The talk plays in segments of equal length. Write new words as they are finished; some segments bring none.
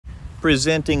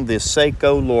presenting the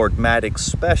Seiko LordMatic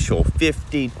Special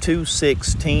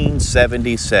 5216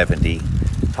 7070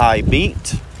 high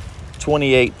beat,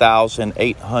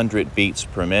 28,800 beats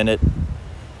per minute.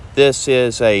 This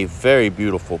is a very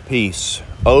beautiful piece.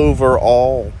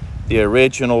 Overall, the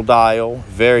original dial,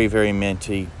 very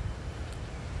minty.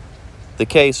 The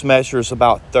case measures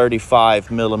about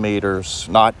 35 millimeters,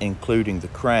 not including the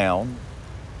crown.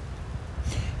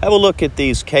 Have a look at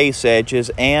these case edges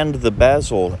and the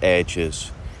bezel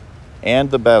edges.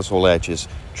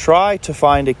 Try to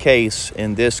find a case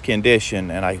in this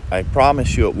condition, and I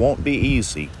promise you it won't be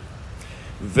easy.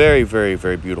 Very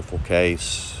beautiful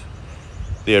case.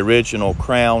 The original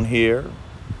crown here.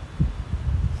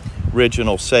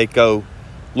 Original Seiko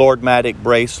LordMatic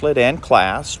bracelet and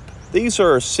clasp. These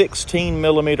are 16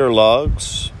 millimeter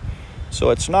lugs. So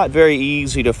it's not very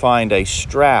easy to find a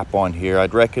strap on here.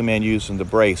 I'd recommend using the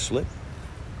bracelet.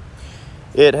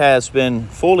 It has been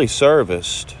fully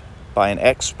serviced by an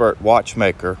expert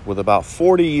watchmaker with about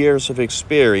 40 years of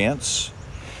experience.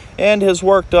 And his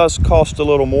work does cost a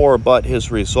little more, but his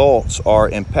results are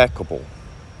impeccable.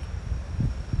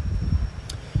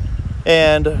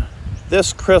 And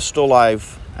this crystal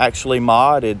I've actually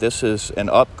modded. This is an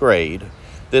upgrade.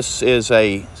 This is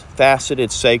a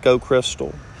faceted Seiko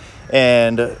crystal.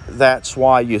 And that's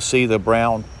why you see the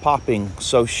brown popping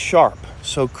so sharp,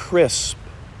 so crisp.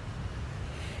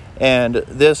 And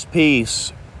this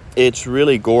piece, it's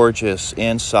really gorgeous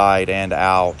inside and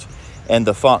out, and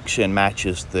the function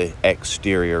matches the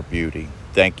exterior beauty.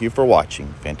 Thank you for watching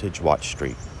Vintage Watch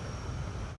Street.